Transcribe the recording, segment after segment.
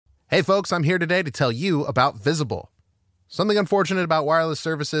Hey folks, I'm here today to tell you about Visible. Something unfortunate about wireless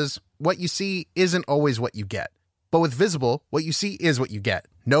services, what you see isn't always what you get. But with Visible, what you see is what you get.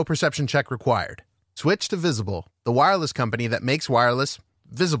 No perception check required. Switch to Visible, the wireless company that makes wireless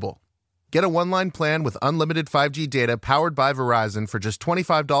visible. Get a one-line plan with unlimited 5G data powered by Verizon for just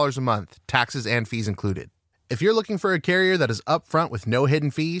 $25 a month, taxes and fees included. If you're looking for a carrier that is upfront with no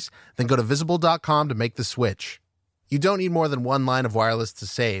hidden fees, then go to Visible.com to make the switch. You don't need more than one line of wireless to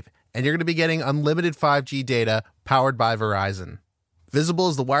save, and you're going to be getting unlimited 5G data powered by Verizon. Visible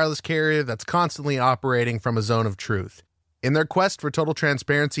is the wireless carrier that's constantly operating from a zone of truth. In their quest for total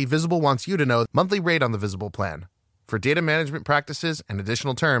transparency, Visible wants you to know the monthly rate on the Visible plan. For data management practices and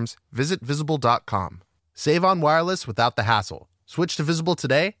additional terms, visit Visible.com. Save on wireless without the hassle. Switch to Visible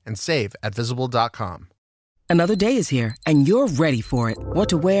today and save at Visible.com. Another day is here, and you're ready for it. What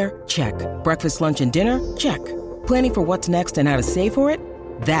to wear? Check. Breakfast, lunch, and dinner? Check. Planning for what's next and how to save for it?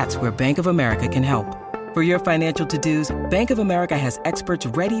 That's where Bank of America can help. For your financial to-dos, Bank of America has experts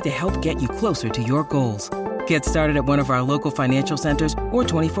ready to help get you closer to your goals. Get started at one of our local financial centers or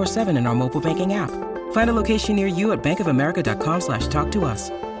 24/7 in our mobile banking app. Find a location near you at bankofamerica.com/talktous.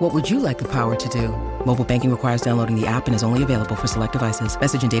 What would you like the power to do? Mobile banking requires downloading the app and is only available for select devices.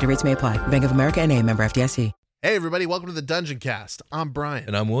 Message and data rates may apply. Bank of America N.A., member FDIC. Hey everybody, welcome to the Dungeon Cast. I'm Brian.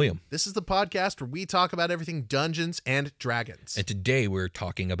 And I'm William. This is the podcast where we talk about everything Dungeons and Dragons. And today we're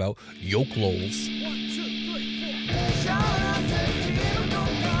talking about Yochlols. 1, 2, 3, 4. Shout out to the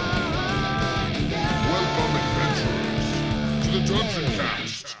Welcome, adventurers, to the Dungeon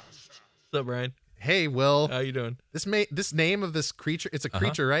Cast. What's up, Brian? Hey, Will. How you doing? This name of this creature, it's a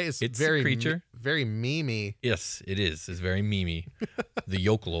creature, right? It's very a creature. Very memey. Yes, it is. It's very memey. The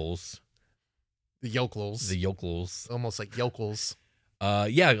Yochlols. The Yochlols. The Yochlols. Almost like yokels.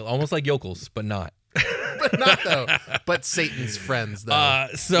 Yeah, almost like yokels, but not. But not, though. But Satan's friends, though.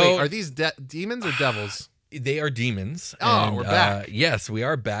 So wait, are these demons or devils? They are demons. Oh, and, we're back. Yes, we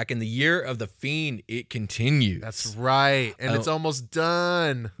are back. In the year of the Fiend, it continues. That's right. And it's almost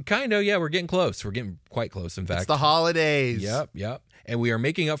done. Kind of, yeah. We're getting close. We're getting quite close, in fact. It's the holidays. Yep. And we are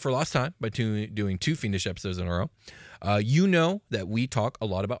making up for lost time by doing two Fiendish episodes in a row. You know that we talk a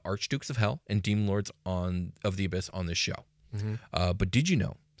lot about Archdukes of Hell and Demon Lords of the Abyss on this show. Mm-hmm. But did you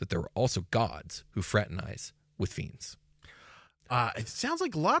know that there were also gods who fraternize with fiends? It sounds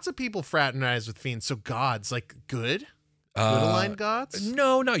like lots of people fraternize with fiends. So gods, like good aligned gods?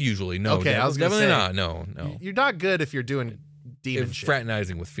 No, not usually. No, okay, I was definitely say, not. No. You're not good if you're doing demon shit.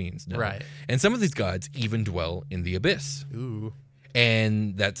 Fraternizing with fiends, no. Right. And some of these gods even dwell in the abyss. Ooh.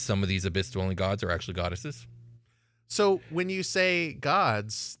 And that some of these abyss-dwelling gods are actually goddesses. So when you say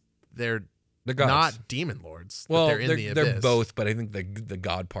gods, they're gods. Not demon lords. Well, they're in the abyss. They're both, but I think the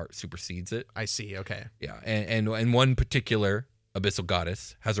god part supersedes it. I see. Okay. Yeah, and one particular abyssal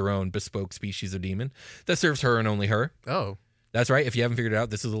goddess has her own bespoke species of demon that serves her and only her. Oh. That's right. If you haven't figured it out,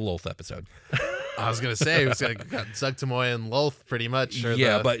 this is a Lolth episode. I was going to say, it's got Zugtamoy and Lolth pretty much.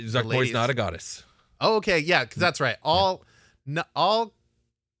 Yeah, but Zugtamoy's not a goddess. Oh, okay. Yeah, because that's right. All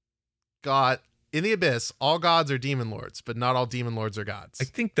god in the abyss, all gods are demon lords, but not all demon lords are gods. I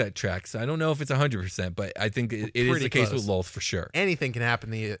think that tracks. I don't know if it's 100%, but I think it is the case with Lolth for sure. Anything can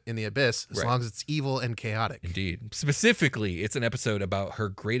happen in the abyss as long as it's evil and chaotic. Indeed. Specifically, it's an episode about her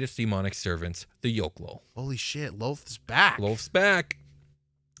greatest demonic servants, the Yochlol. Holy shit, Lolth's back. Lolth's back.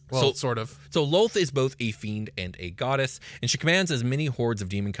 Well, sort of. So Lolth is both a fiend and a goddess, and she commands as many hordes of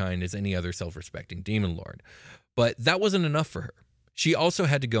demonkind as any other self-respecting demon lord. But that wasn't enough for her. She also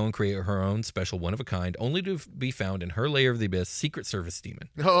had to go and create her own special one-of-a-kind, only to be found in her layer of the abyss, Secret Service demon.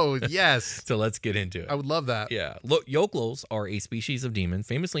 Oh, yes. So let's get into it. I would love that. Yeah. Yochlols are a species of demon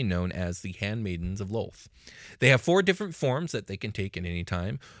famously known as the handmaidens of Lolth. They have 4 different forms that they can take at any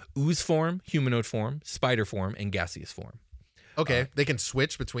time: ooze form, humanoid form, spider form, and gaseous form. Okay, they can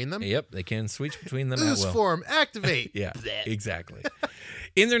switch between them? Yep, they can switch between them Ooze at will. form, activate. Yeah, exactly.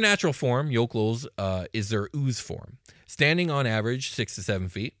 In their natural form, Yochlols is their ooze form, standing on average 6 to 7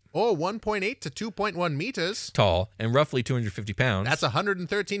 feet. Oh, 1.8 to 2.1 meters. Tall and roughly 250 pounds. That's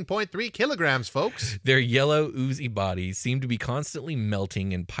 113.3 kilograms, folks. Their yellow, oozy bodies seem to be constantly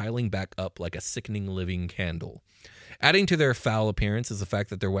melting and piling back up like a sickening living candle. Adding to their foul appearance is the fact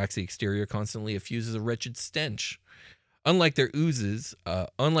that their waxy exterior constantly effuses a wretched stench. Unlike other oozes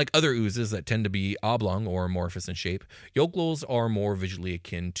that tend to be oblong or amorphous in shape, Yochlols are more visually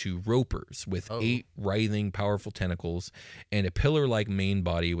akin to ropers, with 8 writhing, powerful tentacles and a pillar-like main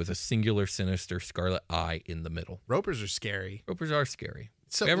body with a singular, sinister scarlet eye in the middle. Ropers are scary. Ropers are scary.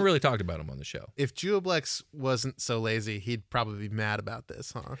 So We haven't really talked about him on the show. if Juoblex wasn't so lazy, he'd probably be mad about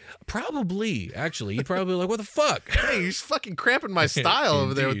this, huh? Probably, actually. He'd probably be like, what the fuck? Hey, you're fucking cramping my style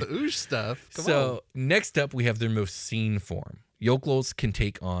over there with the ooze stuff. Come on. Next up, we have their most seen form. Yochlols can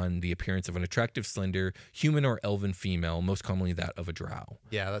take on the appearance of an attractive, slender, human or elven female, most commonly that of a drow.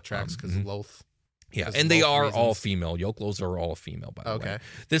 Yeah, that tracks because Loth. Yeah, Because and they both are reasons. all female. Yochlols are all female, by the way. Okay.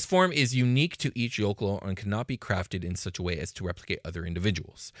 This form is unique to each Yochlol and cannot be crafted in such a way as to replicate other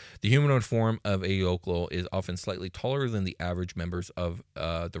individuals. The humanoid form of a Yochlol is often slightly taller than the average members of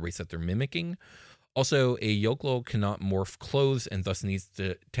the race that they're mimicking. Also, a Yochlol cannot morph clothes and thus needs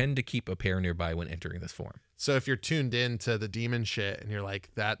to tend to keep a pair nearby when entering this form. So if you're tuned in to the demon shit and you're like,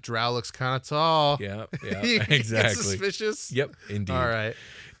 that drow looks kind of tall. Yeah, You get exactly. suspicious? Yep, indeed. All right.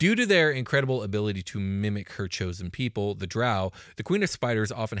 Due to their incredible ability to mimic her chosen people, the Drow, the Queen of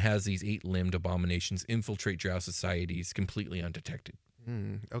Spiders often has these 8-limbed abominations infiltrate Drow societies completely undetected.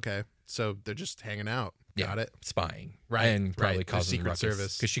 Okay. So they're just hanging out. Got it. Spying. Right, And probably right. The causing Secret ruckus.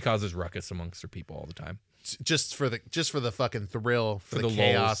 Service. Because she causes ruckus amongst her people all the time. Just for the fucking thrill, for the the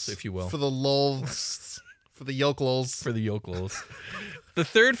chaos, lulz, if you will. for the lulz, for the Yochlols. For the Yochlols. The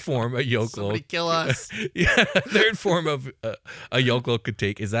third form a Yochlol. Somebody kill us. Yeah, third form of a Yochlol could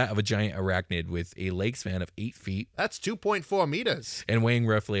take is that of a giant arachnid with a leg span of 8 feet That's 2.4 meters, and weighing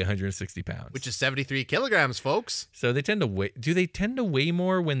roughly 160 pounds. which is 73 kilograms, folks. So they tend to weigh. Do they tend to weigh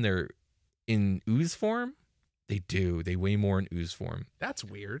more when they're in ooze form? They do. They weigh more in ooze form. That's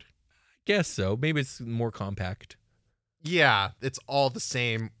weird. Guess so. Maybe it's more compact. Yeah, it's all the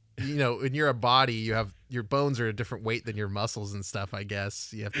same. You know, when you're a body, you have your bones are a different weight than your muscles and stuff, I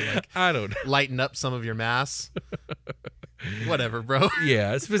guess. You have to like I don't know. lighten up some of your mass. Whatever, bro.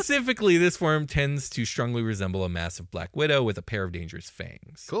 Yeah, specifically, this form tends to strongly resemble a massive black widow with a pair of dangerous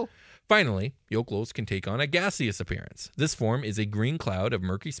fangs. Cool. Finally, Yochlols can take on a gaseous appearance. This form is a green cloud of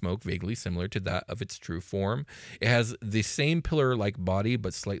murky smoke vaguely similar to that of its true form. It has the same pillar-like body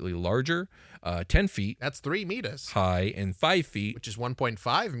but slightly larger, 10 feet That's 3 meters, high and 5 feet which is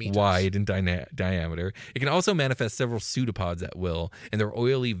 1.5 meters. wide in diameter. It can also manifest several pseudopods at will, and their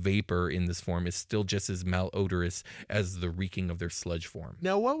oily vapor in this form is still just as malodorous as the reeking of their sludge form.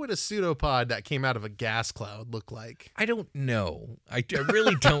 Now, what would a pseudopod that came out of a gas cloud look like? I don't know. I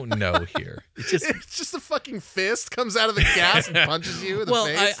really don't know here. It's just It's just a fucking fist comes out of the gas and punches you in the well,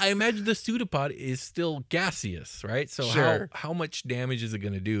 face. I imagine the pseudopod is still gaseous, right? So Sure. how much damage is it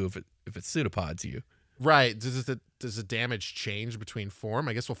going to do if it pseudopods you? Right. Does the damage change between form?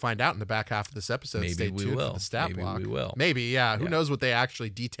 I guess we'll find out in the back half of this episode. Maybe Stay we tuned will. for the stat Maybe block. we will. Maybe, yeah. Who Yeah. knows what they actually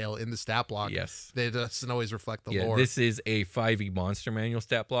detail in the stat block? Yes. It doesn't always reflect the Yeah, lore. this is a 5e monster manual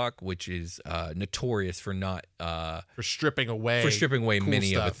stat block, which is notorious for not for stripping away cool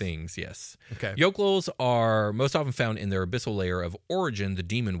many of the stuff. things. Yes. Okay. Yochlols are most often found in their abyssal layer of origin, the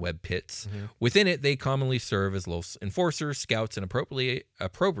demon web pits. Within it, they commonly serve as Lolth's enforcers, scouts, and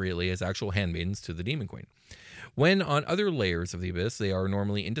appropriately as actual handmaidens to the demon queen. When on other layers of the abyss, they are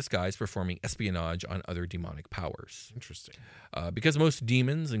normally in disguise performing espionage on other demonic powers. Interesting. Because most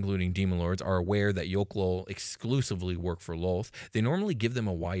demons, including demon lords, are aware that Yochlol exclusively work for Lolth, they normally give them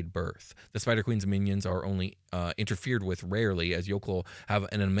a wide berth. The Spider Queen's minions are only interfered with rarely, as Yochlol have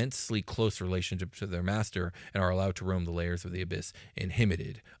an immensely close relationship to their master and are allowed to roam the layers of the abyss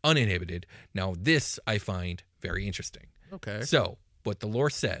uninhibited. Now, this I find very interesting. Okay. So, what the lore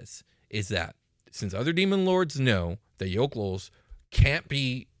says is that since other demon lords know that Yochlols can't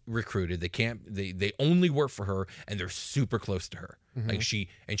be recruited, they only work for her, and they're super close to her. Like she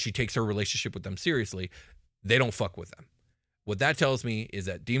takes her relationship with them seriously. They don't fuck with them. What that tells me is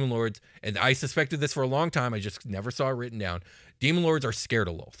that demon lords, and I suspected this for a long time, I just never saw it written down. Demon lords are scared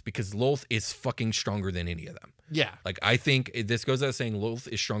of Lolth because Lolth is fucking stronger than any of them. Yeah. Like, I think this goes without saying, Lolth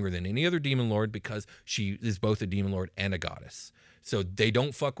is stronger than any other demon lord because she is both a demon lord and a goddess. So they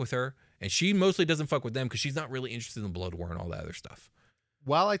don't fuck with her, and she mostly doesn't fuck with them because she's not really interested in the blood war and all that other stuff.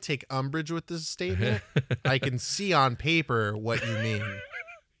 While I take umbrage with this statement, I can see on paper what you mean.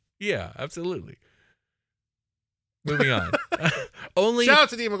 Yeah, absolutely. Moving on. Only Shout out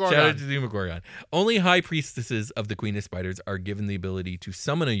to Demogorgon. Shout out to Demogorgon. Only high priestesses of the Queen of Spiders are given the ability to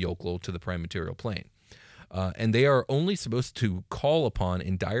summon a Yochlol to the prime material plane. And they are only supposed to call upon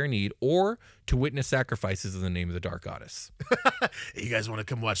in dire need or to witness sacrifices in the name of the Dark Goddess. Hey, you guys want to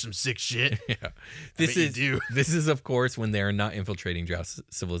come watch some sick shit? Yeah. bet you do. This is, of course, when they are not infiltrating drow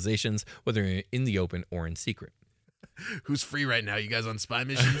civilizations, whether in the open or in secret. Who's free right now? You guys on spy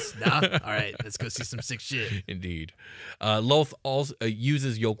missions? Nah? All right, let's go see some sick shit. Indeed. Loth also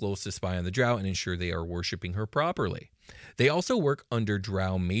uses Yochlols to spy on the Drow and ensure they are worshipping her properly. They also work under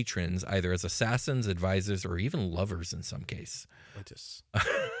Drow matrons, either as assassins, advisors, or even lovers in some case.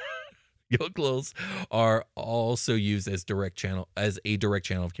 Yochlols are also used as a direct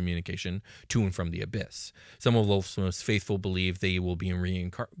channel of communication to and from the abyss. Some of Loth's most faithful believe they will be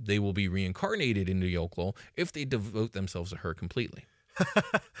reincarnated into Yochlol if they devote themselves to her completely.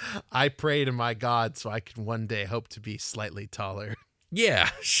 I pray to my God so I can one day hope to be slightly taller. Yeah,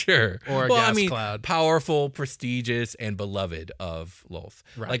 sure. Or a gas cloud. Powerful, prestigious, and beloved of Loth.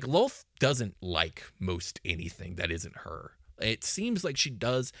 Right. Like, Loth doesn't like most anything that isn't her. It seems like she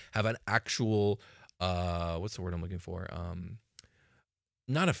does have an actual, what's the word I'm looking for?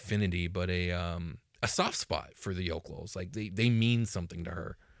 Not affinity, but a soft spot for the Yochlols. Like, they mean something to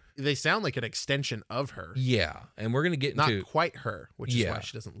her. They sound like an extension of her. Yeah, and we're going to get into... Not quite her, which is why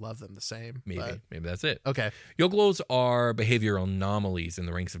she doesn't love them the same. Maybe that's it. Okay. Yochlols are behavioral anomalies in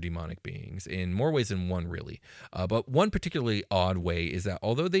the ranks of demonic beings, in more ways than one, really. But one particularly odd way is that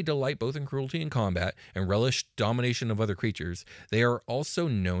although they delight both in cruelty and combat and relish domination of other creatures, they are also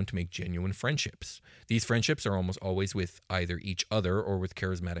known to make genuine friendships. These friendships are almost always with either each other or with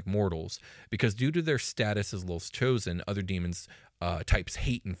charismatic mortals, because due to their status as Loth's chosen, other demons... types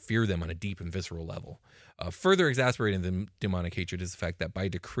hate and fear them on a deep and visceral level. Further exasperating the demonic hatred is the fact that by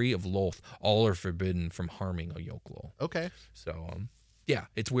decree of Loth, all are forbidden from harming a Yochlol. Okay. So, yeah,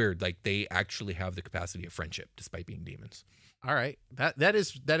 it's weird. Like, they actually have the capacity of friendship despite being demons. All right. That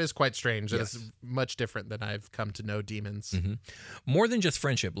is quite strange. Yes. That is much different than I've come to know demons. Mm-hmm. More than just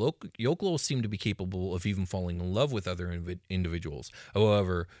friendship, Yochlols seem to be capable of even falling in love with other individuals.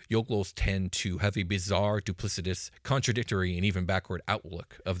 However, Yochlols tend to have a bizarre, duplicitous, contradictory, and even backward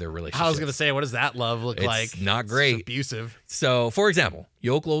outlook of their relationship. I was going to say, what does that love look like? It's not great. It's abusive. So, for example,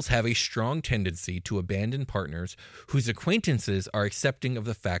 Yochlols have a strong tendency to abandon partners whose acquaintances are accepting of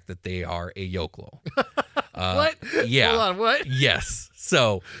the fact that they are a Yochlol. What? Yeah. Hold on, what? Yes.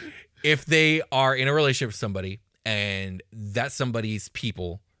 So if they are in a relationship with somebody and that somebody's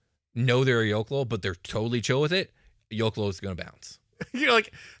people know they're a Yochlol, but they're totally chill with it, Yochlol is going to bounce. You're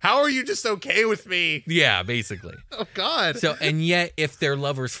like, how are you just okay with me? Yeah, basically. Oh, God. So, and yet, if their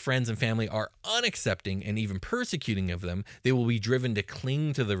lovers, friends, and family are unaccepting and even persecuting of them, they will be driven to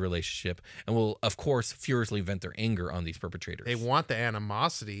cling to the relationship and will, of course, furiously vent their anger on these perpetrators. They want the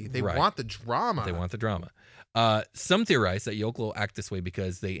animosity. They Right. want the drama. They want the drama. Some theorize that Yochlol act this way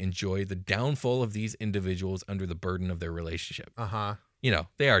because they enjoy the downfall of these individuals under the burden of their relationship. Uh-huh. You know,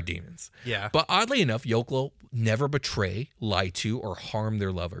 they are demons. Yeah. But oddly enough, Yochlol never betray, lie to, or harm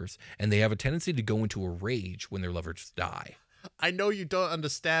their lovers, and they have a tendency to go into a rage when their lovers die. I know you don't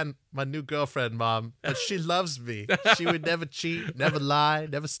understand my new girlfriend, Mom, but she loves me. She would never cheat, never lie,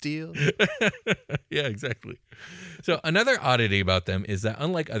 never steal. Yeah, exactly. So another oddity about them is that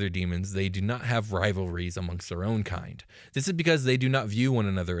unlike other demons, they do not have rivalries amongst their own kind. This is because they do not view one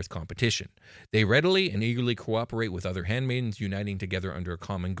another as competition. They readily and eagerly cooperate with other handmaidens, uniting together under a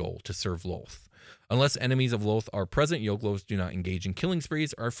common goal to serve Loth. Unless enemies of Loth are present, Yochlols do not engage in killing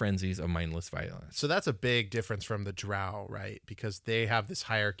sprees or frenzies of mindless violence. So that's a big difference from the Drow, right? Because they have this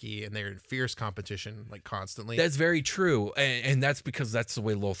hierarchy and they're in fierce competition, like, constantly. That's very true, and that's because that's the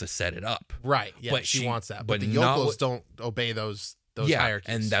way Loth has set it up. Right. Yeah, But she wants that. But the not Yochlols don't obey those hierarchies.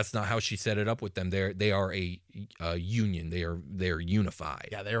 and that's not how she set it up with them. They are a union. They are unified.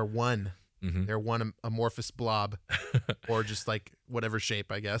 Yeah, they're one. Mhm. They're one amorphous blob, or just like whatever shape,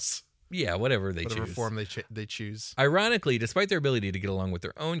 I guess. Yeah, whatever they Whatever choose. form they choose. Ironically, despite their ability to get along with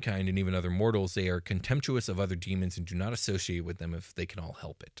their own kind and even other mortals, they are contemptuous of other demons and do not associate with them if they can all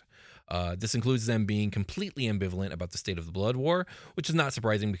help it. This includes them being completely ambivalent about the state of the Blood War, which is not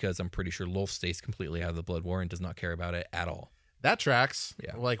surprising because I'm pretty sure Loth stays completely out of the Blood War and does not care about it at all. That tracks.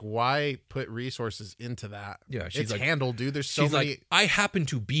 Yeah. Like, why put resources into that? Yeah, she's it's like- handled, dude. There's so She's many. like, I happen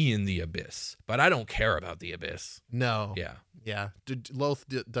to be in the abyss, but I don't care about the abyss. No. Yeah. Yeah. Loth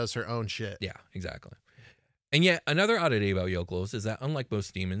does her own shit. Yeah, exactly. And yet, another oddity about Yochlols is that unlike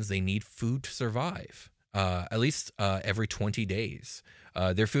most demons, they need food to survive, at least every 20 days.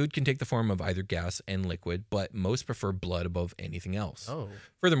 Their food can take the form of either gas and liquid, but most prefer blood above anything else. Oh.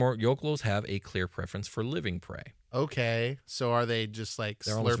 Furthermore, Yochlols have a clear preference for living prey. Okay. So are they just like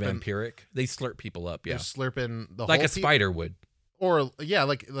They're almost slurping? vampiric. They slurp people up, yeah. They're slurping the Like whole a spider would. Or yeah,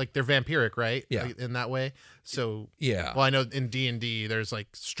 like they're vampiric, right? Yeah. Like, in that way. So Yeah. well, I know in D&D there's like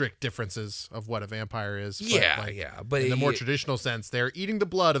strict differences of what a vampire is. But Yeah, like, yeah. But in the more it- traditional sense, they're eating the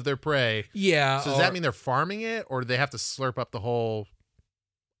blood of their prey. Yeah. So does that mean they're farming it, or do they have to slurp up the whole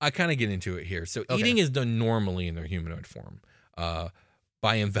I kind of get into it here. So Okay. eating is done normally in their humanoid form,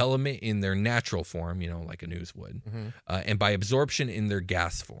 by envelopment in their natural form, like an ooze would, and by absorption in their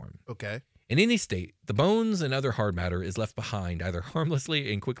gas form. Okay. In any state, the bones and other hard matter is left behind, either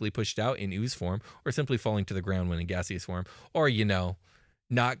harmlessly and quickly pushed out in ooze form, or simply falling to the ground when in gaseous form, or,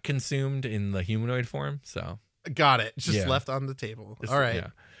 not consumed in the humanoid form. So Got it. Just Yeah. left on the table. Just- All right.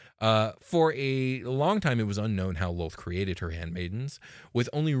 yeah. For a long time, it was unknown how Lolth created her handmaidens, with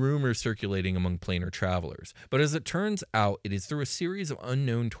only rumors circulating among planar travelers. But as it turns out, it is through a series of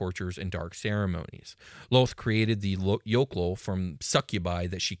unknown tortures and dark ceremonies. Lolth created the Yochlol from succubi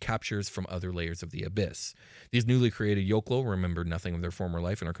that she captures from other layers of the abyss. These newly created Yochlol remember nothing of their former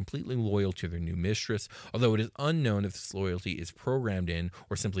life and are completely loyal to their new mistress, although it is unknown if this loyalty is programmed in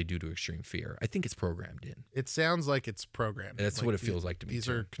or simply due to extreme fear. I think it's programmed in. It sounds like it's programmed. That's what it feels like to me, These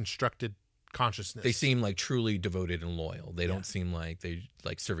too. are constructed consciousness. They seem like truly devoted and loyal. They don't seem like they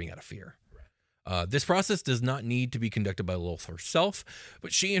like serving out of fear. This process does not need to be conducted by Lolth herself,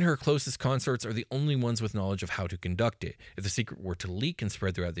 but she and her closest consorts are the only ones with knowledge of how to conduct it. If the secret were to leak and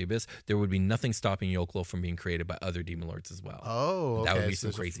spread throughout the abyss, there would be nothing stopping Yochlol from being created by other demon lords as well. Oh, okay. That would be So some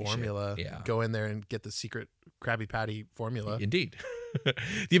there's a crazy formula. shit. Yeah. Go in there and get the secret Krabby Patty formula. Indeed.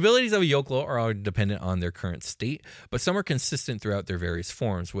 The abilities of a Yochlol are all dependent on their current state, but some are consistent throughout their various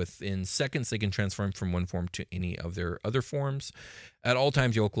forms. Within seconds, they can transform from one form to any of their other forms. At all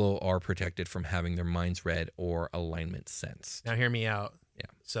times, Yochlol are protected from having their minds read or alignment sensed. Now hear me out. Yeah.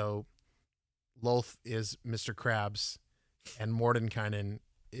 So Lolth is Mr. Krabs and Mordenkainen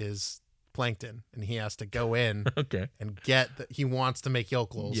is Plankton, and he has to go in Okay. and get he wants to make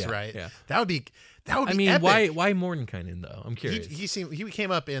Yochlols, Yeah, right? yeah. That would be I mean, epic. why Mordenkainen though? I'm curious. He came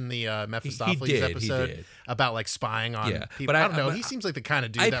up in the Mephistopheles he episode did. about like spying on Yeah, people. but I don't know. but He seems like the kind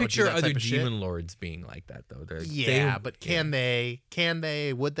of dude I that picture would do that other type of shit. demon lords being like that though. Yeah, but can they?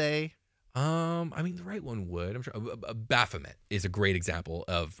 Would they? I mean, the right one would. I'm sure. Baphomet is a great example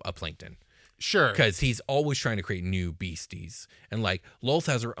of a plankton. Sure. Because he's always trying to create new beasties. And like Lolth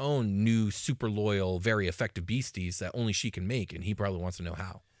has her own new super loyal, very effective beasties that only she can make. And he probably wants to know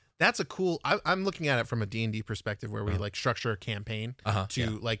how. That's a cool. I'm looking at it from a D&D perspective where we like structure a campaign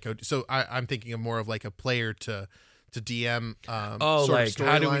to like go. So I'm thinking of more of like a player to DM. Oh, sort like of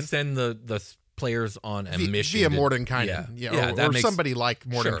how do we storyline. send the players on a mission? via to- Mordenkainen, Yeah, that or makes, somebody like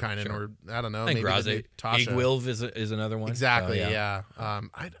Mordenkainen, sure. or I don't know, I think maybe Graze. Tasha. Igwilv is another one. Exactly. So, yeah.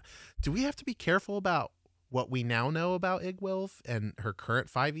 Do we have to be careful about what we now know about Igwilv and her current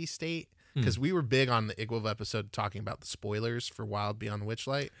 5e state? Because we were big on the Igwilv episode talking about the spoilers for Wild Beyond the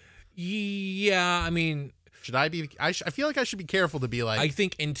Witchlight. Yeah, I mean, Should I be? I feel like I should be careful to be like. I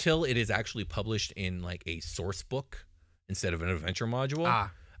think until it is actually published in like a source book instead of an adventure module,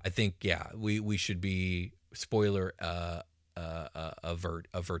 I think we should be spoiler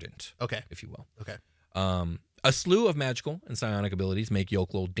avertant, okay. if you will. Okay. A slew of magical and psionic abilities make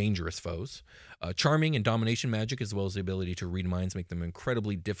Yochlol dangerous foes. Charming and domination magic, as well as the ability to read minds, make them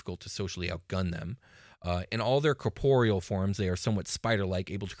incredibly difficult to socially outgun them. In all their corporeal forms, they are somewhat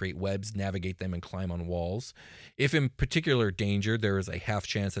spider-like, able to create webs, navigate them, and climb on walls. If in particular danger, there is a half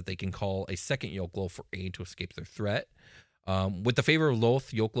chance that they can call a second Yochlol for aid to escape their threat. With the favor of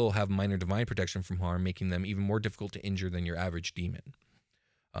Lolth, Yochlol have minor divine protection from harm, making them even more difficult to injure than your average demon.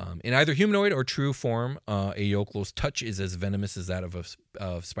 In either humanoid or true form, a Yochlol's touch is as venomous as that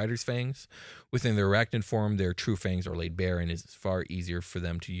of spider's fangs. Within their arachnid form, their true fangs are laid bare, and it is far easier for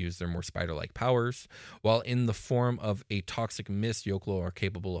them to use their more spider-like powers. While in the form of a toxic mist, Yochlol are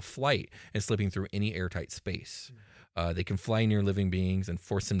capable of flight and slipping through any airtight space. They can fly near living beings and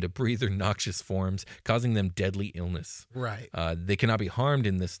force them to breathe their noxious forms, causing them deadly illness. Right. They cannot be harmed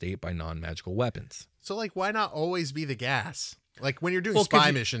in this state by non-magical weapons. So like, why not always be the gas? Like when you're doing 'cause spy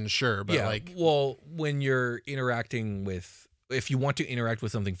you- missions, sure, but like, well, when you're interacting with, if you want to interact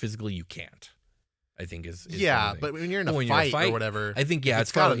with something physically, you can't. I think is yeah, the thing. but when you're in a When fight, you're or whatever, I think if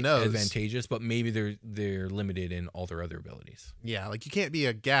it's got a probably nose. advantageous, but maybe they're limited in all their other abilities, Yeah, like you can't be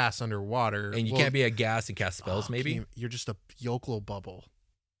a gas underwater, and you can't be a gas and cast spells. Maybe you're just a Yochlol bubble.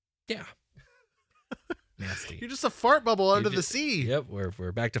 yeah, nasty. You're just a fart bubble under the just- sea. Yep,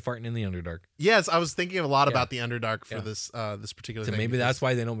 we're back to farting in the Underdark. Yes, I was thinking a lot Yeah. about the Underdark for Yeah. this particular So thing. maybe because- that's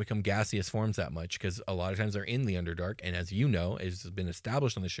why they don't become gaseous forms that much, because a lot of times they're in the Underdark, and as you know, as has been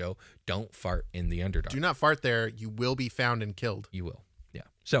established on the show, don't fart in the Underdark. do not fart there. You will be found and killed. You will. Yeah.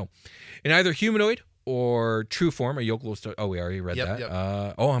 So, in either humanoid or true form, a Yochlol... we already read Yep, that. yep.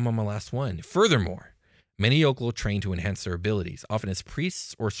 I'm on my last one. Furthermore, many Yochlol train to enhance their abilities, often as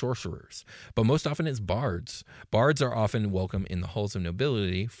priests or sorcerers, but most often as bards. Bards are often welcome in the halls of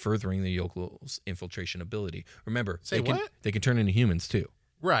nobility, furthering the Yochlol's infiltration ability. Remember, Say they can, what? they can turn into humans, too.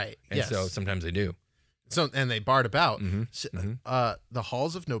 Right. And yes. so sometimes they do. So and they bard about. Mhm, So, mhm. the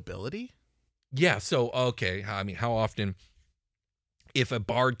halls of nobility. Yeah. So, okay. I mean, how often, if a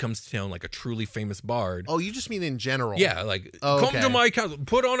bard comes to town, like a truly famous bard, Oh, you just mean in general? yeah, like, Oh, come okay. to my castle,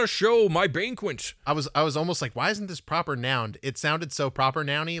 put on a show, my banquet. I was almost like, why isn't this proper noun? It sounded so proper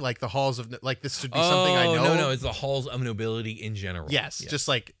nouny, like the halls of like this should be something I know. No, it's the halls of nobility in general. Yes, just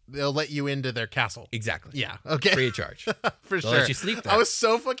like they'll let you into their castle. exactly. Yeah. Okay. Free of charge. For They'll sure. let you sleep there. I was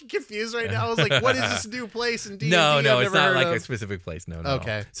so fucking confused right now. I was like, what is this new place in D&D? No, I've it's never not heard like of? a specific place. No.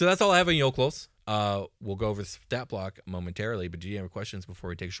 Okay. So that's all I have on Yochlols. We'll go over the stat block momentarily, but do you have questions before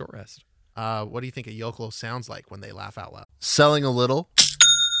we take a short rest? What do you think a Yochlo sounds like when they laugh out loud? Selling a little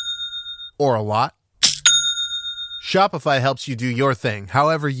or a lot? Shopify helps you do your thing,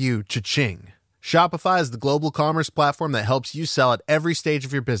 however you cha-ching. Shopify is the global commerce platform that helps you sell at every stage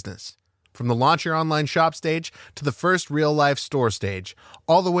of your business. From the launch your online shop stage to the first real-life store stage,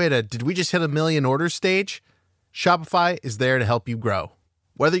 all the way to did we just hit 1 million orders stage? Shopify is there to help you grow.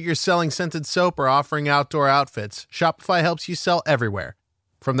 Whether you're selling scented soap or offering outdoor outfits, Shopify helps you sell everywhere.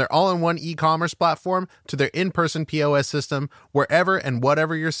 From their all-in-one e-commerce platform to their in-person POS system, wherever and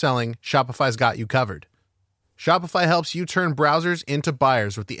whatever you're selling, Shopify's got you covered. Shopify helps you turn browsers into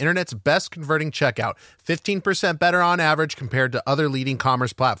buyers with the internet's best converting checkout, 15% better on average compared to other leading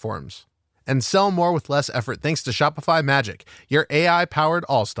commerce platforms. And sell more with less effort thanks to Shopify Magic, your AI-powered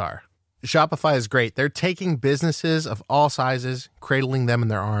all-star. Shopify is great. They're taking businesses of all sizes, cradling them in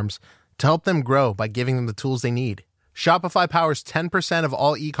their arms to help them grow by giving them the tools they need. Shopify powers 10% of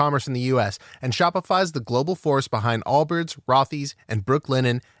all e-commerce in the U.S., and Shopify's the global force behind Allbirds, Rothy's, and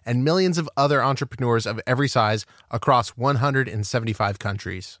Brooklinen, and millions of other entrepreneurs of every size across 175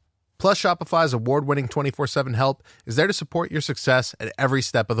 countries. Plus, Shopify's award-winning 24/7 help is there to support your success at every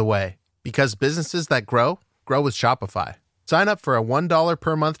step of the way. Because businesses that grow, grow with Shopify. Sign up for a $1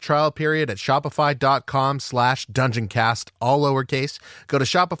 per month trial period at shopify.com/dungeoncast, all lowercase. Go to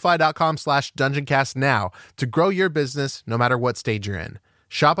shopify.com/dungeoncast now to grow your business no matter what stage you're in.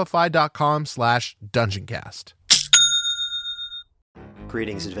 Shopify.com/dungeoncast.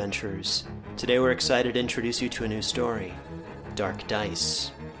 Greetings, adventurers. Today we're excited to introduce you to a new story, Dark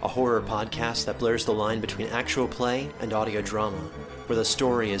Dice, a horror podcast that blurs the line between actual play and audio drama, where the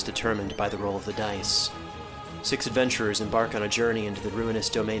story is determined by the roll of the dice. 6 adventurers embark on a journey into the ruinous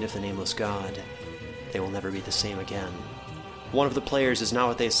domain of the Nameless God. They will never be the same again. One of the players is not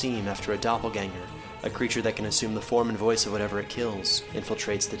what they seem after a doppelganger, a creature that can assume the form and voice of whatever it kills,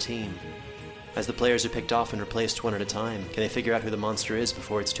 infiltrates the team. As the players are picked off and replaced one at a time, can they figure out who the monster is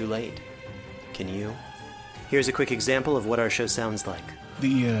before it's too late? Can you? Here's a quick example of what our show sounds like.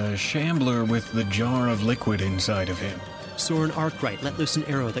 The shambler with the jar of liquid inside of him. Soren Arkwright let loose an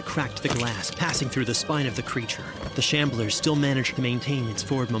arrow that cracked the glass, passing through the spine of the creature. The shambler still managed to maintain its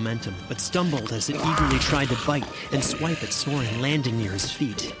forward momentum, but stumbled as it eagerly tried to bite and swipe at Soren, landing near his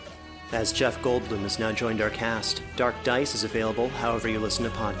feet. As Jeff Goldblum has now joined our cast, Dark Dice is available however you listen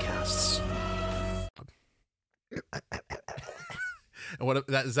to podcasts. What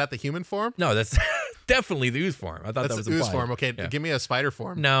is that? The human form? No, that's definitely the ooze form. I thought That's that was the ooze implied. form. Okay, Yeah. give me a spider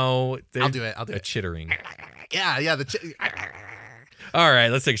form. No, I'll do it. A chittering. Yeah. All right,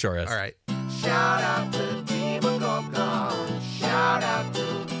 let's take a short rest. All right. Shout out to Demon Gorgon. Shout out to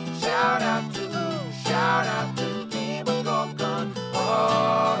Demon Gorgon.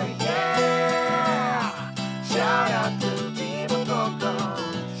 Oh yeah. Shout out to Demon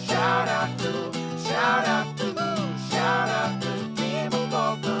Gorgon. Shout out to Demon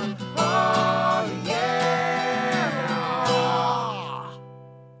Gorgon. Oh yeah.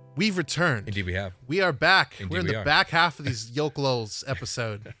 We've returned. Indeed, we have. We are back. Indeed We're in we the are. back half of these Yochlols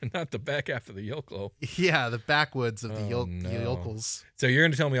episode. Not the back half of the Yochlo. Yeah, the backwoods of the Oh, no. Yochlols. So you're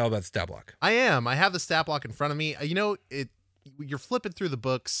going to tell me all about the stat block. I am. I have the stat block in front of me. You know, you're flipping through the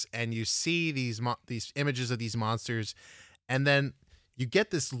books and you see these images of these monsters, and then you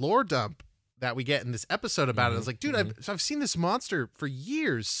get this lore dump that we get in this episode about it. I was like, dude, I've seen this monster for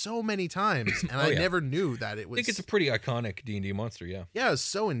years, so many times, and I yeah. never knew that it was. I think it's a pretty iconic D&D monster, yeah. Yeah, it's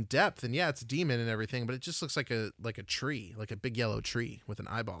so in depth, and yeah, it's a demon and everything, but it just looks like a tree, like a big yellow tree with an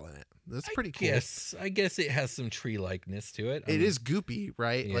eyeball in it. That's pretty cool. I guess it has some tree likeness to it. It is goopy,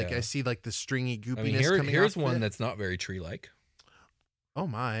 right? Like Yeah. I see like the stringy goopiness I mean, coming here's off of one it. that's not very tree-like. Oh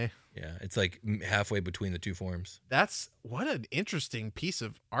my. Yeah, it's like halfway between the two forms. That's what an interesting piece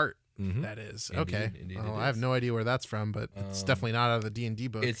of art that is. Indeed, Okay. indeed Well, it I have is. no idea where that's from, but it's definitely not out of the D&D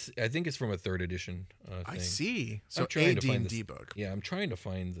book. I think it's from a 3rd edition thing. I see. So I'm trying a to find D&D this- book. Yeah, I'm trying to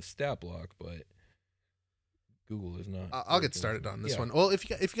find the stat block, but Google is not. I'll get started on this Yeah. one. Well, if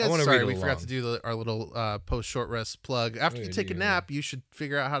you guys, wanna sorry, read we it forgot along. to do our little post short rest plug. After Oh, you yeah, take a yeah. nap, you should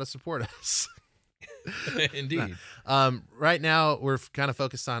figure out how to support us. Indeed. Right now, we're kind of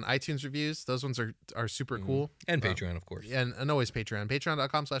focused on iTunes reviews. Those ones are super cool. And Patreon, of course. And always Patreon.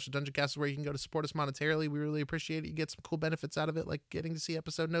 Patreon.com/DungeonCast is where you can go to support us monetarily. We really appreciate it. You get some cool benefits out of it, like getting to see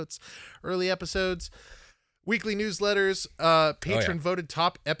episode notes, early episodes, weekly newsletters, patron-voted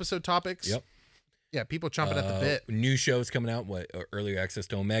top episode topics. Yep. Yeah, people chomping at the bit. New shows coming out. Earlier access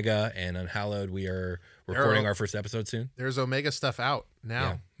to Omega and Unhallowed. We are recording our first episode soon. There's Omega stuff out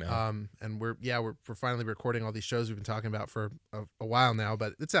now. Yeah. And we're finally recording all these shows we've been talking about for a while now,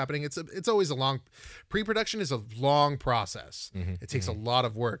 but it's happening. It's always a long pre-production is a long process. It takes a lot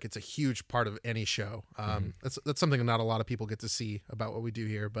of work. It's a huge part of any show. That's something not a lot of people get to see about what we do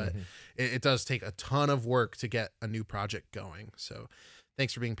here, but it does take a ton of work to get a new project going. So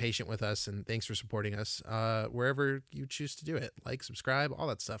thanks for being patient with us, and thanks for supporting us wherever you choose to do it. Like, subscribe, all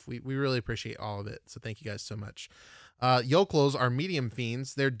that stuff. We really appreciate all of it. So thank you guys so much. Yochlols are medium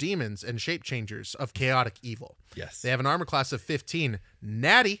fiends. They're demons and shape changers of chaotic evil. Yes. They have an armor class of 15.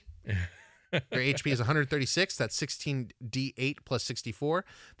 Natty. Their HP is 136. That's 16d8 plus 64.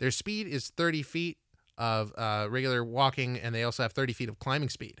 Their speed is 30 feet of regular walking, and they also have 30 feet of climbing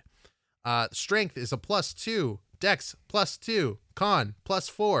speed. Strength is a +2. Dex +2, Con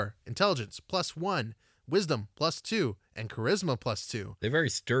 +4, Intelligence +1, Wisdom +2, and Charisma +2. They're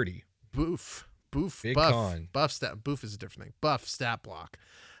very sturdy. Boof, Big buff, con. buff stat. Boof is a different thing. Buff stat block.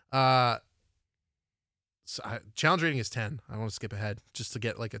 Challenge rating is 10. I want to skip ahead just to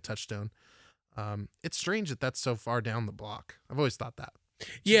get like a touchstone. It's strange that's so far down the block. I've always thought that.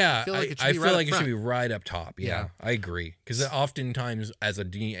 Yeah, I feel like it should I be feel right like up it should front. be right up top. Yeah, Yeah. I agree. Because oftentimes, as a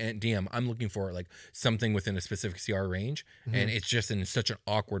DM, I'm looking for like something within a specific CR range, and it's just in such an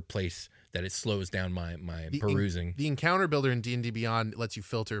awkward place that it slows down my perusing. The encounter builder in D&D Beyond lets you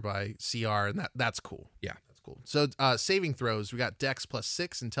filter by CR, and that's cool. Yeah. That's cool. So saving throws, we got Dex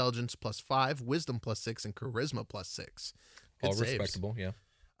 +6, Intelligence +5, Wisdom +6, and Charisma +6. Good All saves. respectable. Yeah.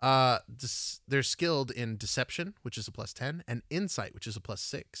 They're skilled in Deception, which is a +10, and Insight, which is a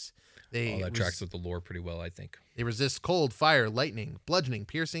 +6. That tracks with the lore pretty well, I think. They resist cold, fire, lightning, bludgeoning,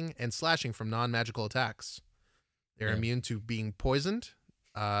 piercing, and slashing from non-magical attacks. They're immune to being poisoned.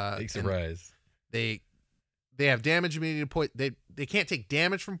 Big surprise. They have damage immunity to poison. They can't take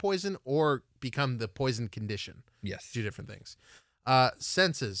damage from poison or become the poison condition. Yes. Two different things.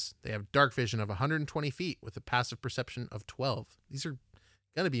 Senses. They have dark vision of 120 feet with a passive perception of 12. These are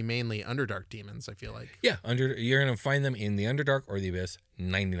going to be mainly Underdark demons, I feel like. Yeah, you're going to find them in the Underdark or the Abyss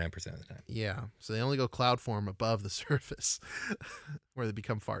 99% of the time. Yeah, so they only go cloud form above the surface where they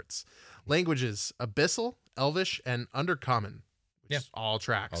become farts. Languages, Abyssal, Elvish, and Undercommon, which is all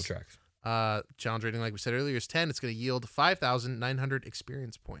tracks. All tracks. Challenge rating, like we said earlier, is 10. It's going to yield 5,900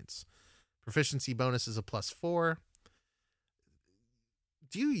 experience points. Proficiency bonus is a +4.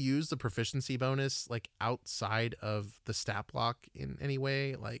 Do you use the proficiency bonus like outside of the stat block in any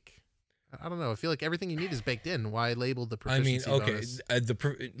way? Like, I don't know. I feel like everything you need is baked in. Why label the proficiency bonus?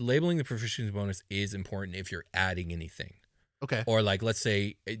 Labeling the proficiency bonus is important if you're adding anything. Okay. Or like, let's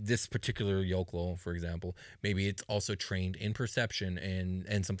say this particular Yochlol, for example, maybe it's also trained in perception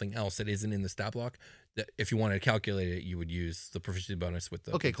and something else that isn't in the stat block. That if you wanted to calculate it, you would use the proficiency bonus with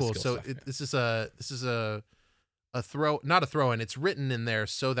the Okay, with the cool. skill So stuff. this is a throw, not a throw in. It's written in there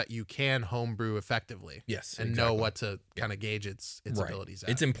so that you can homebrew effectively. Yes, and exactly. know what to kind of gauge its Right. abilities at.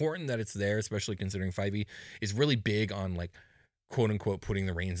 It's important that it's there, especially considering 5e is really big on like quote unquote putting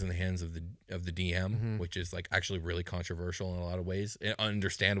the reins in the hands of the DM, which is like actually really controversial in a lot of ways,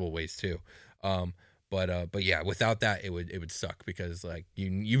 understandable ways too. But yeah, without that, it would suck because like you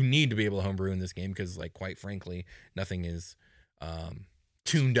need to be able to homebrew in this game because like quite frankly, nothing is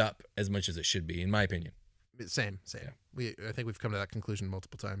tuned up as much as it should be, in my opinion. Same. Yeah. I think we've come to that conclusion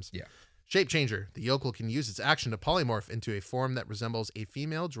multiple times. Yeah. Shape changer. The yokel can use its action to polymorph into a form that resembles a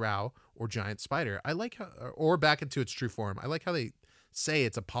female drow or giant spider. I like how, or back into its true form. I like how they say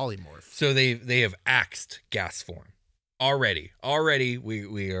it's a polymorph. So they have axed gas form already.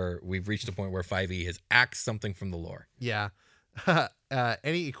 We've reached a point where 5e has axed something from the lore. Yeah.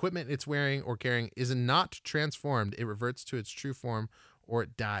 Any equipment it's wearing or carrying is not transformed. It reverts to its true form or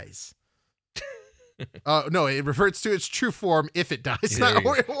it dies. No, it reverts to its true form if it dies.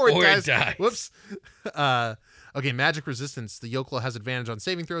 Or it dies. Whoops. Okay, magic resistance. The yokel has advantage on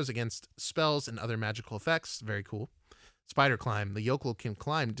saving throws against spells and other magical effects. Very cool. Spider climb. The yokel can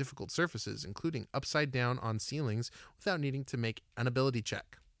climb difficult surfaces, including upside down on ceilings, without needing to make an ability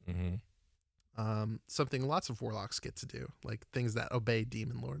check. Something lots of warlocks get to do, like things that obey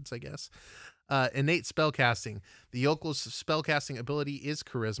demon lords, I guess. Innate spellcasting. The Yochlols' spellcasting ability is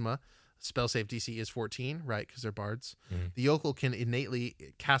Charisma. Spell save DC is 14, right? Because they're bards. The Yochlol can innately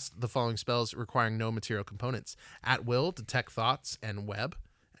cast the following spells requiring no material components: at will, detect thoughts, and web.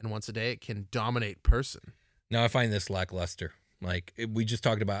 And once a day, it can dominate person. Now I find this lackluster. Like we just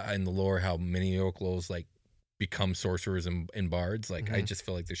talked about in the lore, how many Yochlols like become sorcerers and bards. Like I just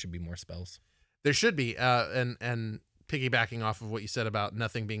feel like there should be more spells. There should be. And piggybacking off of what you said about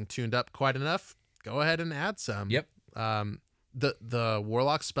nothing being tuned up quite enough, go ahead and add some. Yep. The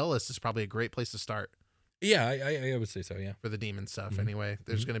Warlock spell list is probably a great place to start. Yeah, I would say so, yeah. For the demon stuff, anyway.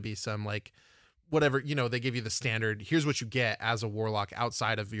 There's going to be some, like, whatever, they give you the standard, here's what you get as a Warlock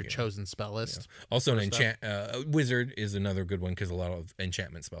outside of your chosen spell list. Yeah. Also, Wizard is another good one because a lot of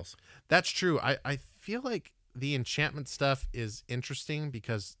enchantment spells. That's true. I feel like the enchantment stuff is interesting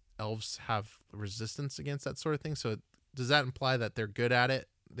because elves have resistance against that sort of thing. So does that imply that they're good at it?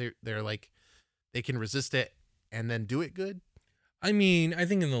 They're like, they can resist it and then do it good? I mean, I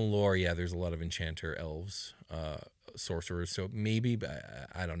think in the lore, there's a lot of enchanter elves, sorcerers. So maybe, but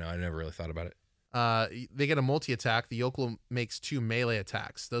I don't know. I never really thought about it. They get a multi-attack. The Yochlol makes 2 melee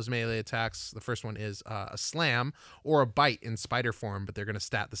attacks. Those melee attacks, the first one is a slam or a bite in spider form, but they're going to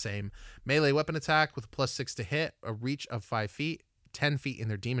stat the same. Melee weapon attack with a +6 to hit, a reach of 5 feet, 10 feet in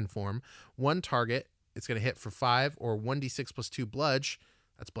their demon form. One target, it's going to hit for 5 or 1d6 +2 bludge.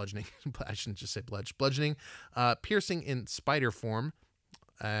 That's bludgeoning. I shouldn't just say bludge. Bludgeoning. Piercing in spider form.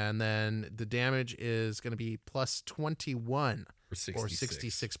 And then the damage is going to be +21 or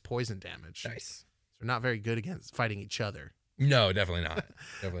 66 poison damage. Nice. So not very good against fighting each other. No, definitely not.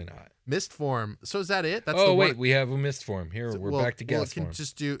 Definitely not. Mist form. So is that it? That's we have a mist form. Here, we're back to gas form. It can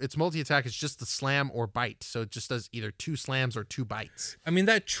just do, its multi-attack is just the slam or bite. So it just does either 2 slams or 2 bites. I mean,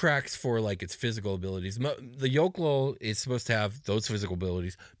 that tracks for like its physical abilities. The Yochlol is supposed to have those physical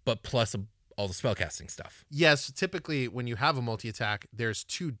abilities, but plus all the spellcasting stuff. Yes, typically when you have a multi-attack, there's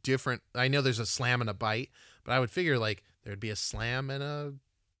 2 different, I know there's a slam and a bite, but I would figure like there'd be a slam and a,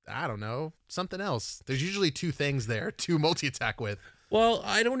 I don't know, something else. There's usually 2 things there to multi-attack with. Well,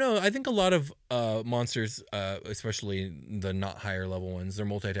 I don't know. I think a lot of monsters, especially the not higher level ones, their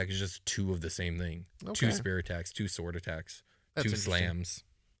multi-attack is just 2 of the same thing. Okay. 2 spear attacks, 2 sword attacks, That's 2 slams.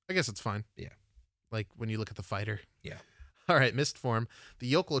 I guess it's fine. Yeah. Like when you look at the fighter. Yeah. All right, mist form.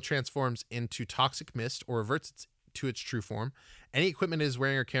 The Yochlol transforms into toxic mist or reverts to its true form. Any equipment it is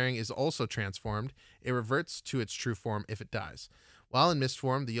wearing or carrying is also transformed. It reverts to its true form if it dies. While in mist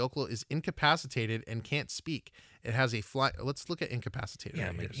form, the Yochlol is incapacitated and can't speak. It has a fly. Let's look at incapacitated.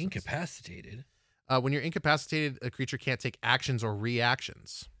 Yeah, like incapacitated. When you're incapacitated, a creature can't take actions or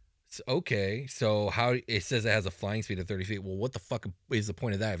reactions. Okay, so how it says it has a flying speed of 30 feet. Well, what the fuck is the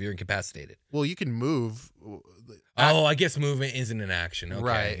point of that if you're incapacitated? Well, you can move. I guess movement isn't an action. Okay,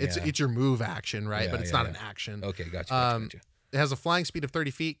 right. It's your move action, right? Yeah, but it's not an action. Okay, gotcha. It has a flying speed of 30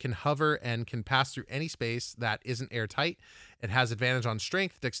 feet, can hover, and can pass through any space that isn't airtight. It has advantage on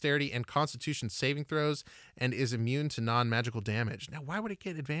strength, dexterity, and constitution saving throws, and is immune to non-magical damage. Now, why would it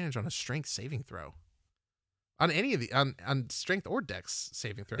get advantage on a strength saving throw? On any of the on strength or dex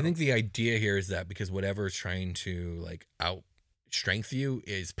saving throw. I think the idea here is that because whatever is trying to like out strength you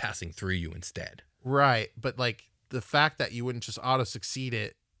is passing through you instead. Right, but like the fact that you wouldn't just auto succeed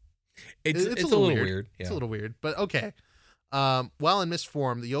it's a little weird. Yeah. It's a little weird, but okay. While in mist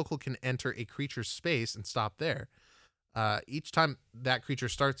form, the Yochlol can enter a creature's space and stop there. Each time that creature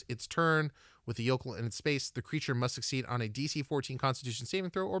starts its turn with the Yochlol in its space, the creature must succeed on a DC 14 Constitution saving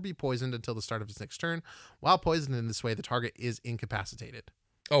throw or be poisoned until the start of its next turn. While poisoned in this way, the target is incapacitated.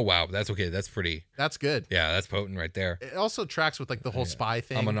 Oh, wow. That's okay. That's good. Yeah, that's potent right there. It also tracks with like the whole spy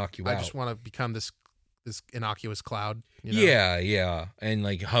thing. I'm gonna knock you out. I just want to become this innocuous cloud. Yeah. And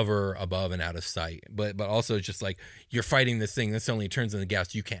like hover above and out of sight. But also just like you're fighting this thing that suddenly turns into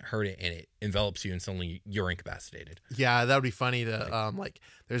gas. You can't hurt it and it envelops you and suddenly you're incapacitated. Yeah, that would be funny to like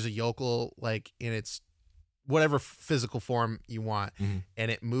there's a Yochlol like in its whatever physical form you want,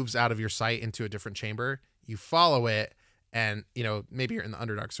 and it moves out of your sight into a different chamber. You follow it, and maybe you're in the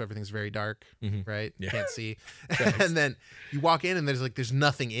Underdark, so everything's very dark, right? Yeah. You can't see. And then you walk in and there's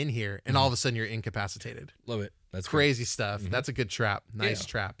nothing in here, and all of a sudden you're incapacitated. Love it. That's crazy stuff. That's a good trap. Nice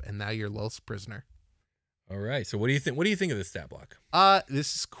trap. And now you're Lulth's prisoner. All right. So what do you think? What do you think of this stat block?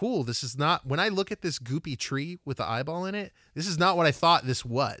 This is cool. This is not, when I look at this goopy tree with the eyeball in it, this is not what I thought this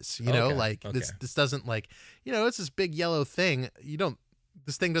was. This doesn't like, it's this big yellow thing.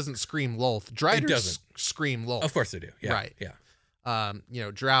 This thing doesn't scream Lulth. Driders scream Lulth. Of course they do. Yeah. Right.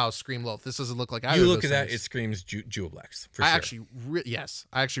 Yeah. Drow scream Lulth. This doesn't look like either. You look of those at that, things. it screams Jewel Blacks for sure.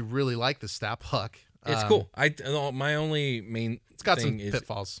 I actually really like the stat block. It's cool. My only main It's got thing some is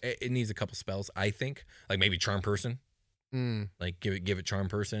pitfalls. it needs a couple spells, I think. Like maybe Charm Person. Like give it Charm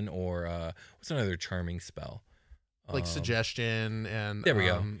Person, or what's another charming spell? Like suggestion and there we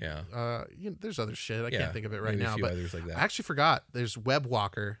go. Yeah. There's other shit. I can't think of it right maybe now. A few But others like that. I actually forgot. There's Web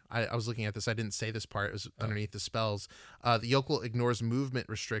Walker. I was looking at this. I didn't say this part. It was underneath the spells. The yokel ignores movement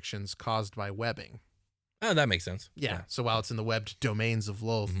restrictions caused by webbing. Oh, that makes sense. Yeah. So while it's in the webbed domains of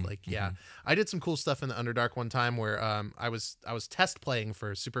Lolth, I did some cool stuff in the Underdark one time where I was test playing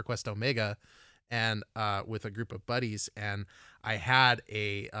for Super Quest Omega, and with a group of buddies, and I had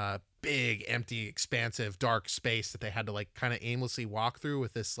a big, empty, expansive, dark space that they had to like kind of aimlessly walk through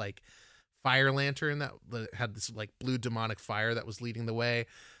with this like fire lantern that had this like blue demonic fire that was leading the way.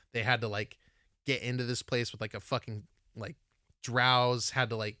 They had to like get into this place with like a fucking like drowse, had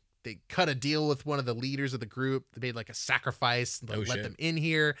to like, they cut a deal with one of the leaders of the group. They made like a sacrifice and let shit. them in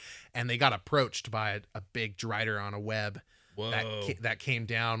here, and they got approached by a big drider on a web. Whoa. That came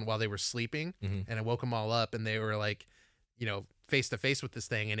down while they were sleeping, and it woke them all up, and they were like, face to face with this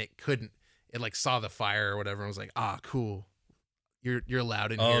thing, and it like saw the fire or whatever, and was like, cool, you're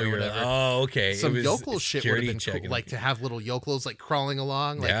allowed in here or whatever. Oh, okay. Some It was Yochlols shit would have been cool, checking. like to have little Yochlols like crawling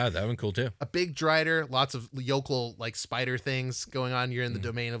along. Like, yeah, that would be cool too. a big drider, lots of Yochlol like spider things going on. You're in the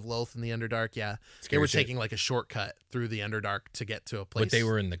domain of Lolth in the Underdark. Yeah, they were taking like a shortcut through the Underdark to get to a place. But they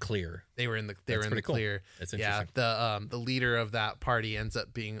were in the clear. They were in the Cool. clear. That's interesting. Yeah, the leader of that party ends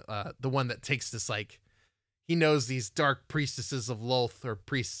up being the one that takes this like, he knows these dark priestesses of Lolth or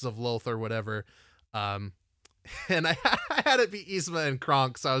priests of Lolth or whatever. And I had it be Yzma and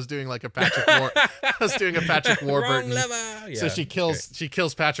Kronk, so I was doing like a Patrick Warburton. Yeah, So she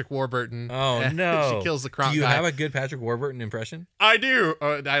kills Patrick Warburton. Oh no! She kills the Kronk. Do you guy. have a good Patrick Warburton impression? I do.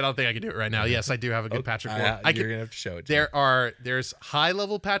 I don't think I can do it right now. Yes, I do have a good Patrick Warburton. You're gonna have to show it. To me. There's high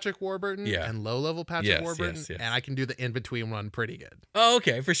level Patrick Warburton and low level Patrick Warburton, yes. and I can do the in between one pretty good. Oh,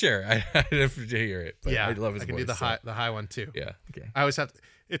 okay, for sure. I'd have to hear it. But Yeah, I love his I can voice, do the high one too. Yeah. Okay. I always have to.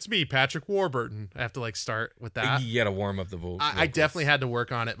 It's me, Patrick Warburton. I have to like start with that. You gotta warm up the vocal. I definitely had to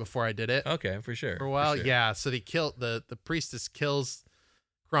work on it before I did it. Okay, for sure. For a while, sure. yeah. So they killed the priestess kills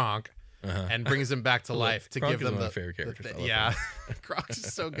Kronk and brings him back to life to Kronk give is them one the of my favorite characters. I love yeah. him. Kronk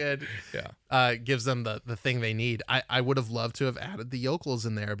is so good. Yeah. Gives them the thing they need. I would have loved to have added the Yochlols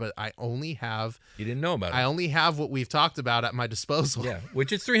in there, but I only have You didn't know about it. I only have what we've talked about at my disposal. Yeah,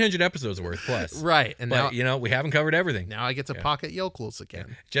 which is 300 episodes worth plus. Right. And But now we haven't covered everything. now I get to pocket Yochlols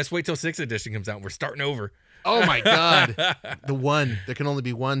again. Just wait till 6th edition comes out. And we're starting over. Oh my god. There can only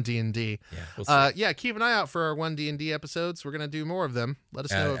be one D&D. Yeah, we'll see. Keep an eye out for our one D&D episodes. We're going to do more of them. Let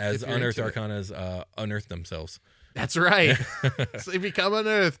us know As if you're Unearthed into it. Arcanas unearth themselves. That's right. So they become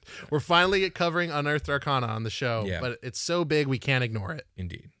unearthed. We're finally covering Unearthed Arcana on the show, but it's so big we can't ignore it.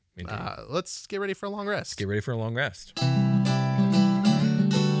 Indeed. Let's get ready for a long rest. Get ready for a long rest.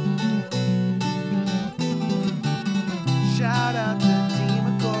 Shout out to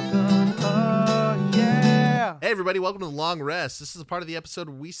Demon Gorgon. Oh, yeah. Hey, everybody. Welcome to the long rest. This is a part of the episode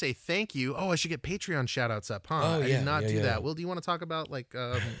where we say thank you. Oh, I should get Patreon shout outs up, huh? Oh, I yeah, did not do yeah. that. Will, do you want to talk about like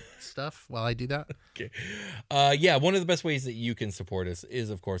stuff while I do that? Okay. One of the best ways that you can support us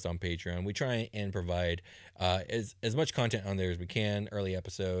is, of course, on Patreon. We try and provide as much content on there as we can, early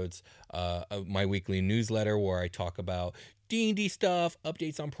episodes, of my weekly newsletter where I talk about D&D stuff,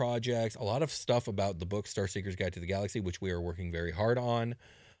 updates on projects, a lot of stuff about the book Starseeker's Guide to the Galaxy, which we are working very hard on.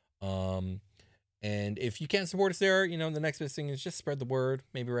 And if you can't support us there, the next best thing is just spread the word,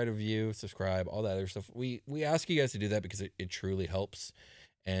 maybe write a review, subscribe, all that other stuff. We ask you guys to do that because it truly helps.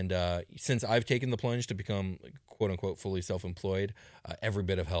 And since I've taken the plunge to become quote unquote fully self-employed, every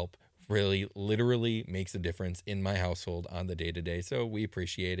bit of help really literally makes a difference in my household on the day-to-day. So we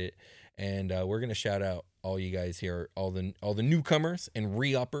appreciate it. And we're going to shout out all you guys here, all the newcomers and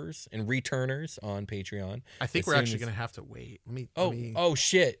re-uppers and returners on Patreon. I think we're actually going to have to wait. Oh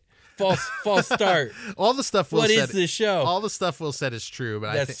shit. False start. All the stuff Will What said, is this show? All the stuff Will said is true,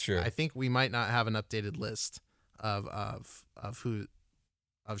 but That's true. I think we might not have an updated list of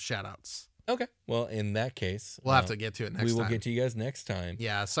shout outs. Okay. Well, in that case, We'll have to get to it next time. We will get to you guys next time.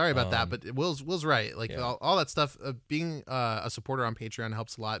 Yeah, sorry about that, but Will's right. Like Yeah. all that stuff, being a supporter on Patreon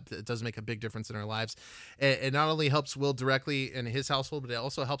helps a lot. It does make a big difference in our lives. It not only helps Will directly in his household, but it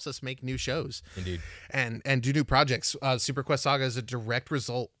also helps us make new shows. Indeed. And do new projects. Super Quest Saga is a direct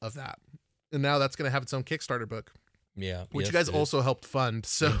result of that. And now that's going to have its own Kickstarter book. Yeah. Which yes, you guys it is. also helped fund.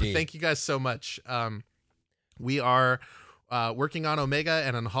 So Indeed. thank you guys so much. We are working on Omega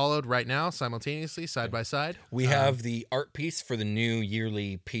and Unhallowed right now, simultaneously, side by side. We have the art piece for the new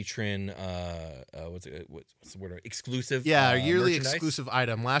yearly patron, what's the word? Exclusive. Yeah, our yearly merchandise. exclusive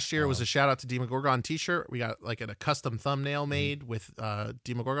item. Last year was a shout out to Demogorgon t-shirt. We got like a custom thumbnail made with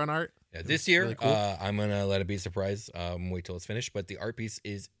Demogorgon art. Yeah, this year, really cool. I'm going to let it be a surprise. Wait till it's finished. But the art piece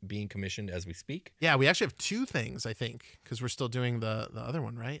is being commissioned as we speak. Yeah, we actually have two things, I think, because we're still doing the other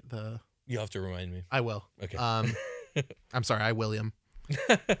one, right? You'll have to remind me. I will. Okay. I'm sorry, I William.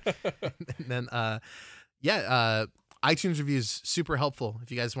 And then, iTunes reviews super helpful.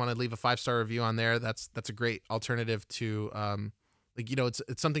 If you guys want to leave a 5-star review on there, that's a great alternative to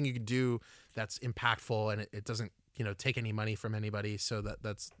it's something you can do that's impactful and it doesn't take any money from anybody. So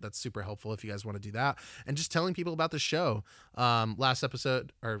that's super helpful if you guys want to do that. And just telling people about the show. Last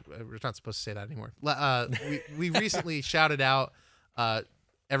episode, or we're not supposed to say that anymore. We recently shouted out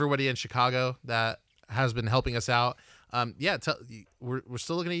everybody in Chicago that has been helping us out. We're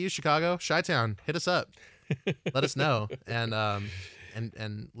still looking at you, Chicago, Chi-Town. Hit us up. Let us know. And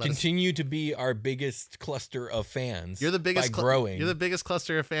let continue to be our biggest cluster of fans. You're the biggest growing. You're the biggest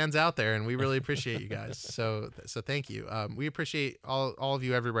cluster of fans out there, and we really appreciate you guys. So thank you. We appreciate all of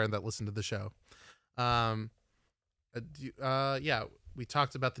you everywhere that listen to the show. We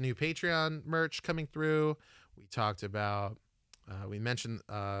talked about the new Patreon merch coming through. We talked about we mentioned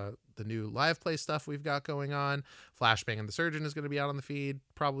the new live play stuff we've got going on. Flashbang and the Surgeon is going to be out on the feed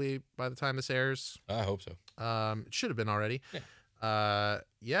probably by the time this airs. I hope so. It should have been already. And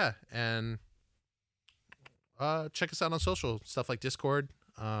check us out on social stuff like Discord.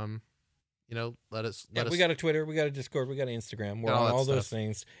 Let us. We got a Twitter, we got a Discord, we got an Instagram. We're Got all on that all those stuff.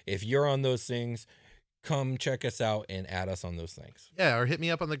 things. If you're on those things, come check us out and add us on those things. Yeah, or hit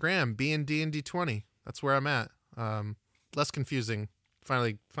me up on the gram, BND20. That's where I'm at. Less confusing.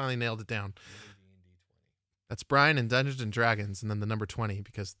 Finally nailed it down. That's Brian in Dungeons and Dragons, and then the number 20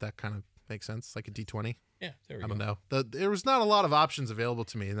 because that kind of makes sense, like a D20. Yeah, there we I go. don't know. There was not a lot of options available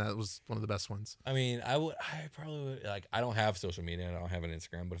to me, and that was one of the best ones. I mean, I probably would, I don't have social media, I don't have an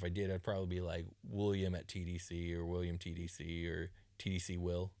Instagram, but if I did, I'd probably be like William at TDC or William TDC or TDC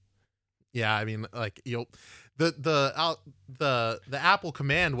Will. Yeah, I mean, like the app will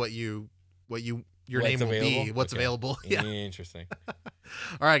command what your name will be, what's available. Yeah. Interesting.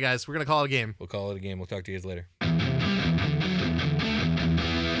 All right, guys, we're gonna call it a game. We'll call it a game. We'll talk to you guys later.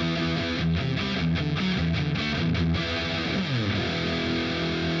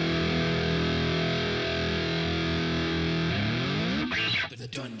 The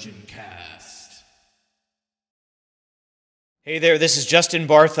Dungeon Cast. Hey there, this is Justin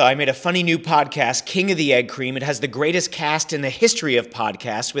Bartha. I made a funny new podcast, King of the Egg Cream. It has the greatest cast in the history of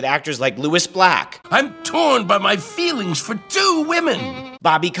podcasts with actors like Louis Black, I'm torn by my feelings for two women.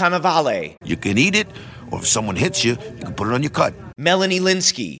 Bobby Cannavale, You can eat it, or if someone hits you, you can put it on your cut. Melanie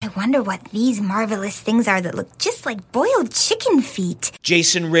Linsky, I wonder what these marvelous things are that look just like boiled chicken feet.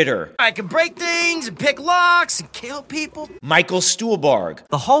 Jason Ritter, I can break things and pick locks and kill people. Michael Stuhlbarg,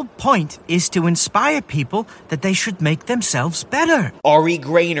 The whole point is to inspire people that they should make themselves better. Ari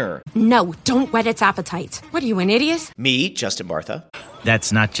Grainer, No, don't whet its appetite. What are you, an idiot? me, Justin Bartha,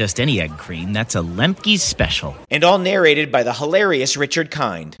 That's not just any egg cream, that's a Lemke's special. and all narrated by the hilarious Richard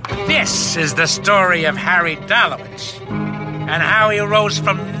Kind. This is the story of Harry Dalowitz and how he rose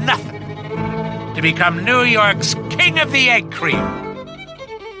from nothing to become New York's King of the Egg Cream.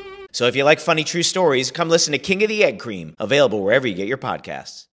 So if you like funny true stories, come listen to King of the Egg Cream, available wherever you get your podcasts.